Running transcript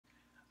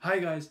Hi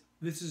guys,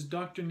 this is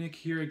Dr. Nick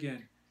here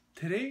again.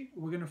 Today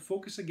we're going to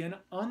focus again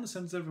on the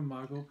sensitive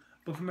imago,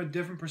 but from a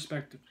different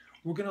perspective.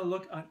 We're going to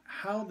look at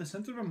how the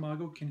sensitive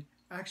imago can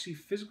actually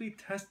physically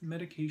test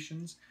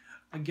medications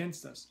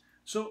against us.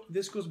 So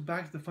this goes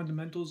back to the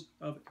fundamentals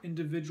of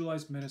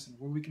individualized medicine,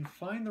 where we can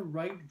find the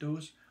right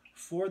dose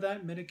for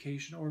that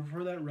medication or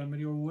for that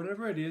remedy or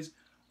whatever it is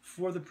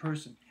for the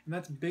person. And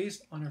that's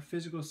based on our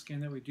physical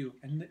scan that we do.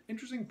 And the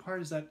interesting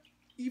part is that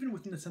even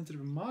within the sensitive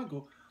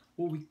imago,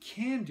 what we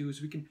can do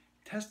is we can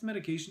test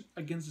medication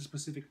against a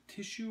specific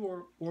tissue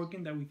or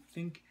organ that we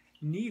think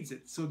needs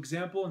it. So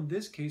example, in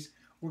this case,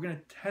 we're going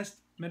to test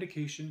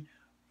medication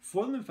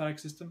for the lymphatic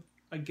system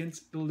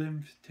against the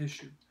lymph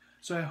tissue.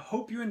 So I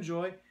hope you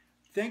enjoy.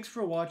 Thanks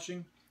for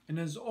watching. And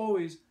as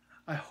always,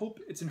 I hope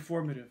it's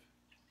informative.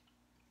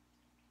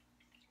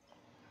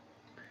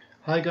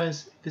 Hi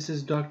guys, this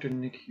is Dr.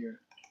 Nick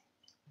here.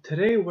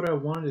 Today what I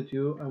wanted to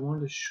do, I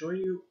wanted to show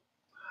you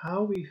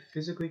how we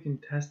physically can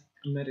test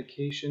a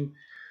medication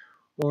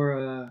or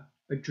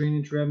a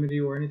drainage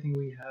remedy or anything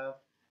we have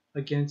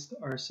against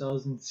our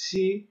cells and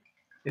see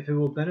if it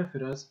will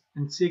benefit us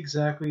and see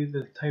exactly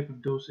the type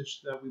of dosage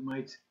that we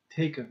might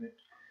take of it.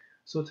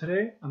 So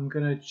today I'm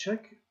going to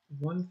check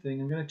one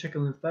thing. I'm going to check a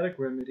lymphatic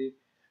remedy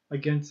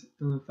against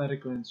the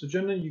lymphatic gland. So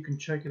generally you can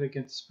check it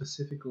against a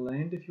specific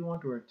gland if you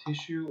want, or a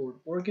tissue or an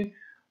organ,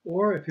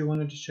 or if you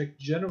wanted to check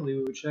generally,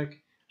 we would check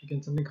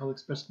against something called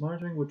express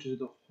monitoring, which is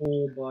the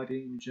whole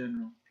body in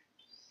general.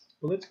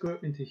 But let's go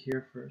into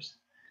here first.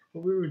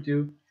 What we would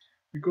do,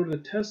 we go to the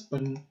test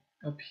button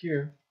up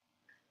here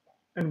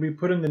and we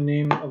put in the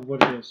name of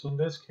what it is. So in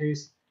this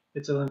case,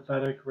 it's a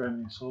lymphatic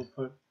remedy. So we'll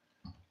put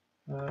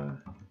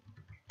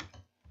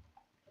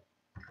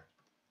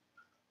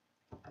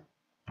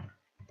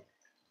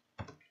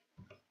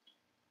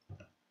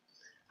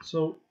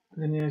so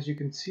then as you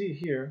can see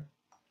here,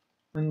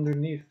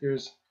 underneath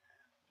it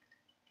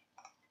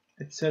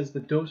says the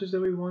dosage that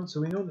we want.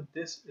 So we know that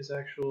this is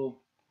actual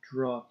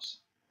drops.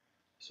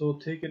 So we'll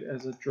take it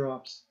as a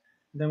drops.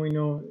 Then we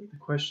know the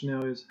question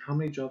now is how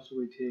many drops will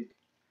we take?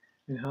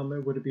 And how many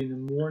would it be in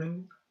the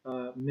morning,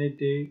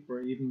 midday,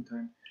 or evening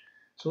time?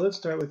 So let's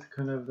start with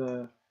kind of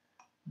the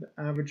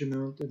average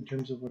amount in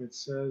terms of what it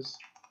says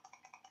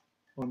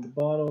on the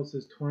bottle. It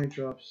says 20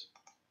 drops,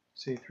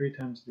 say 3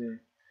 times a day.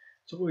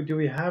 So what we do,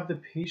 we have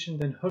the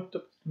patient then hooked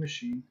up to the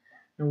machine,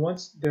 and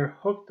once they're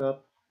hooked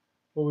up,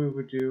 what we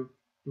would do,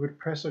 we would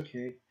press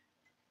OK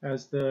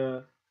as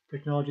the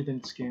technology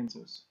then scans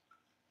us,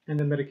 and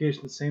the medication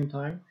at the same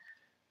time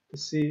to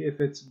see if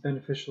it's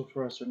beneficial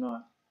for us or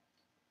not.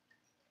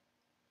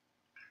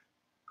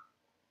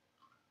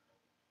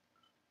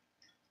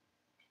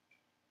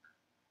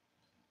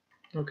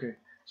 Okay,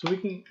 so we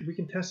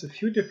can test a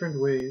few different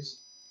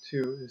ways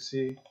to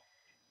see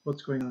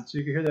what's going on. So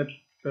you can hear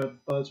that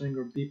buzzing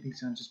or beeping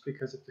sound just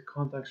because if the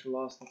contacts are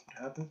lost, that's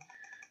what happens.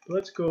 But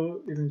let's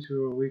go even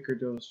to a weaker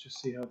dose,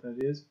 just see how that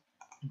is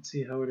and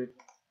see how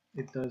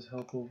it does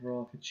help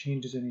overall, if it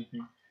changes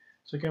anything.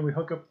 So again, we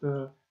hook up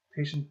the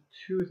patient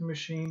to the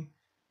machine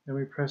and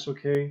we press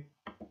OK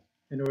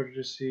in order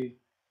to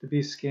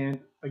be scanned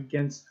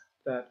against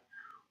that.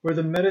 Where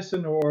the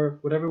medicine or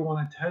whatever we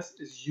want to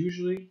test is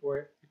usually, or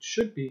it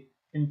should be,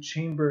 in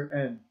chamber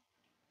N.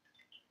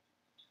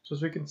 So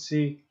as we can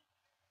see,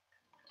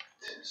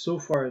 so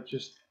far,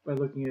 just by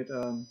looking at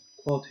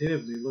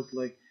qualitatively, it looked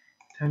like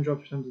 10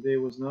 drops times a day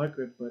was not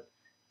good, but it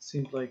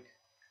seemed like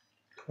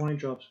 20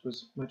 drops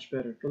was much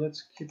better. But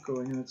let's keep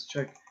going and let's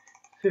check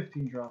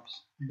 15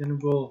 drops. And then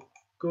we'll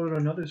go to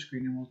another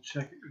screen and we'll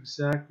check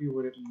exactly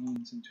what it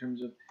means in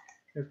terms of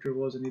if there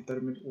was any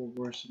betterment or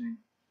worsening,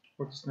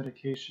 or if this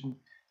medication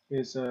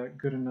is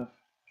good enough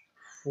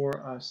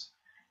for us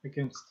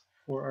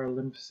for our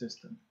lymph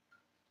system.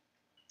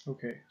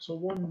 Okay, so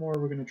one more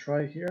we're going to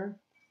try here.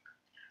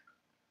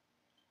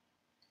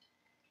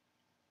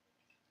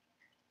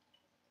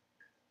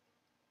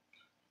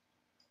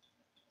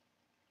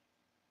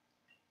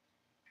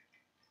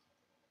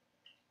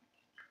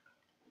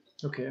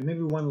 Okay, and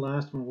maybe one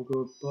last one. We'll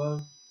go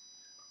above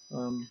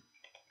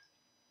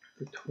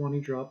the 20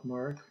 drop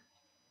mark.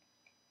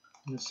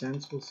 In a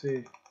sense, we'll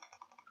say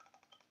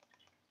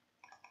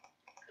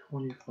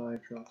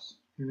 25 drops.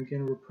 And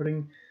again, we're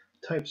putting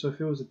type. So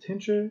if it was a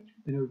tincture,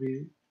 then it would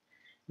be,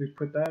 we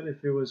put that.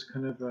 If it was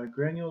kind of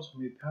granules,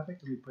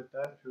 homeopathic, then we put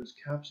that. If it was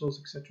capsules,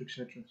 etc.,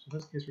 etc. So in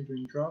this case, we're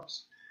doing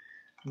drops.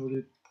 And we'll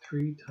do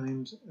 3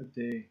 times a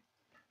day.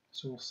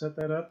 So we'll set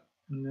that up,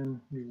 and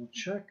then we will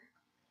check.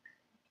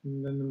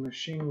 And then the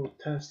machine will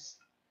test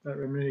that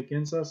remedy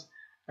against us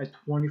at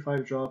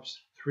 25 drops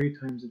 3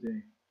 times a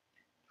day.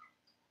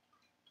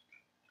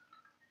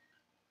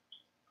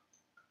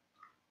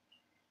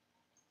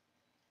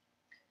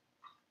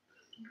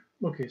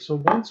 Okay, so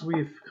once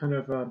we've kind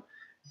of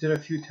did a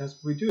few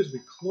tests, what we do is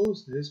we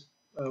close this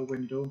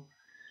window,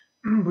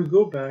 we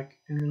go back,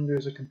 and then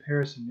there's a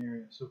comparison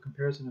area, so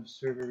comparison of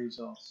survey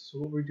results. So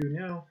what we do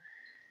now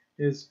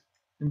is,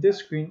 in this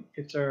screen,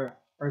 it's our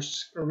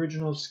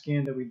original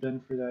scan that we've done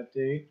for that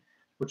day,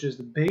 which is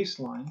the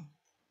baseline.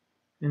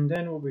 And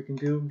then what we can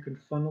do, we can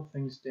funnel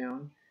things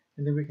down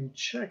And then we can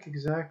check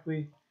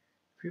exactly,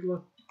 if you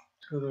look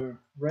to the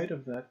right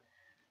of that,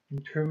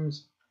 in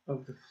terms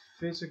of the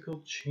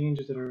physical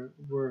changes that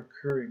were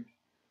occurring.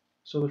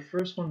 So the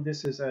first one,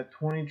 this is at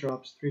 20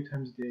 drops 3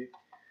 times a day. It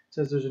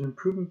says there's an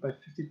improvement by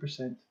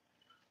 50%.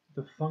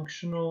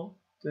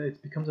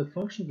 It becomes a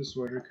functional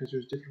disorder because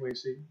there's different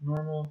ways. See,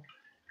 normal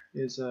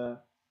is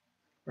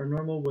our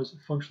normal was a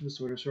functional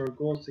disorder, so our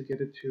goal is to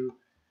get it to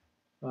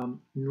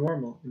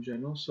normal in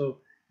general. So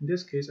in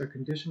this case, our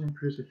condition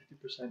improves by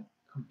 50%.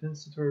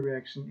 Compensatory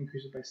reaction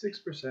increases by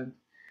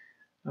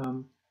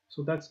 6%.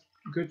 So that's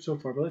good so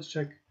far, but let's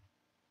check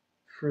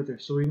further.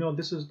 So we know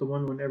this is the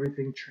one when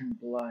everything turned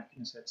black in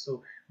his head.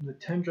 So the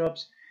 10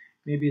 drops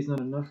maybe is not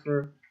enough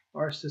for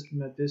our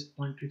system at this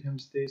point 3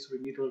 times a day, so we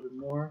need a little bit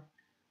more.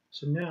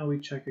 So now we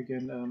check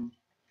again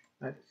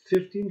at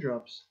 15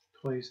 drops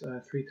 3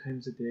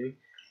 times a day.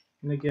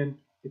 And again,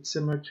 it's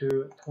similar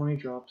to 20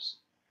 drops,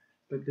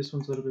 but this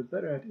one's a little bit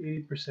better at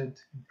 80%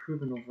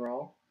 improvement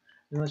overall.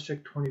 And let's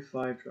check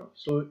 25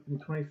 drops. So in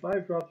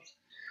 25 drops,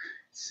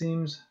 it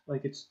seems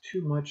like it's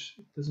too much.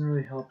 It doesn't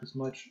really help as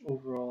much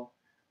overall.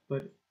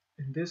 But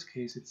in this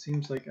case, it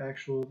seems like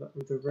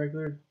the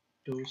regular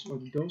dose or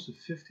the dose of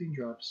 15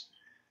 drops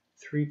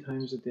 3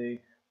 times a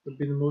day would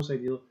be the most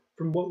ideal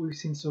from what we've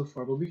seen so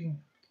far. But we can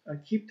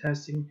keep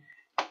testing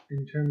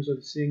in terms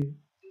of seeing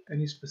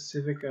any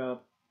specific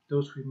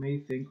dose we may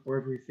think, or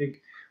if we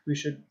think we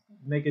should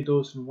make a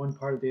dose in one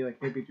part of the day,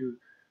 like maybe do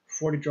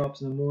 40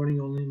 drops in the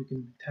morning only, we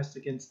can test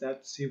against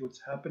that to see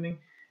what's happening.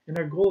 And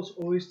our goal is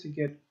always to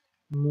get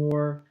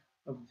more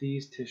of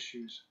these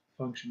tissues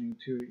functioning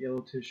too,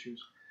 yellow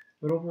tissues.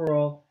 But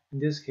overall, in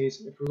this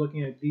case, if we're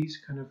looking at these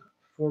kind of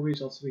 4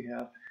 results we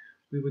have,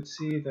 we would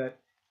see that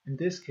in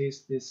this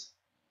case, this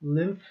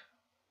lymph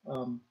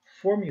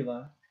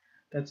formula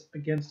that's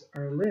against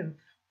our lymph,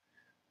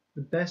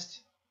 the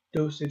best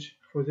dosage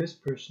for this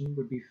person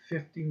would be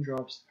 15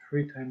 drops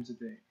 3 times a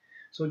day.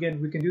 So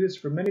again, we can do this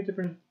for many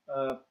different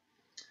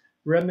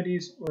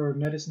remedies or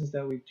medicines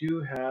that we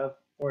do have,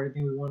 or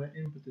anything we want to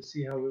input to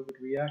see how it would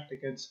react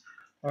against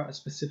a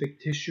specific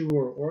tissue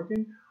or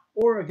organ,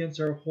 or against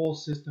our whole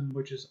system,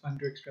 which is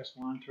under express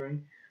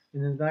monitoring.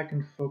 And then that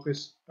can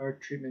focus our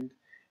treatment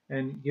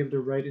and give the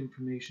right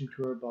information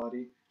to our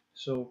body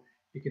so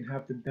it can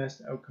have the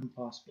best outcome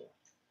possible.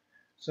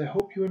 So I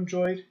hope you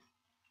enjoyed,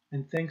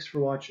 and thanks for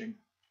watching.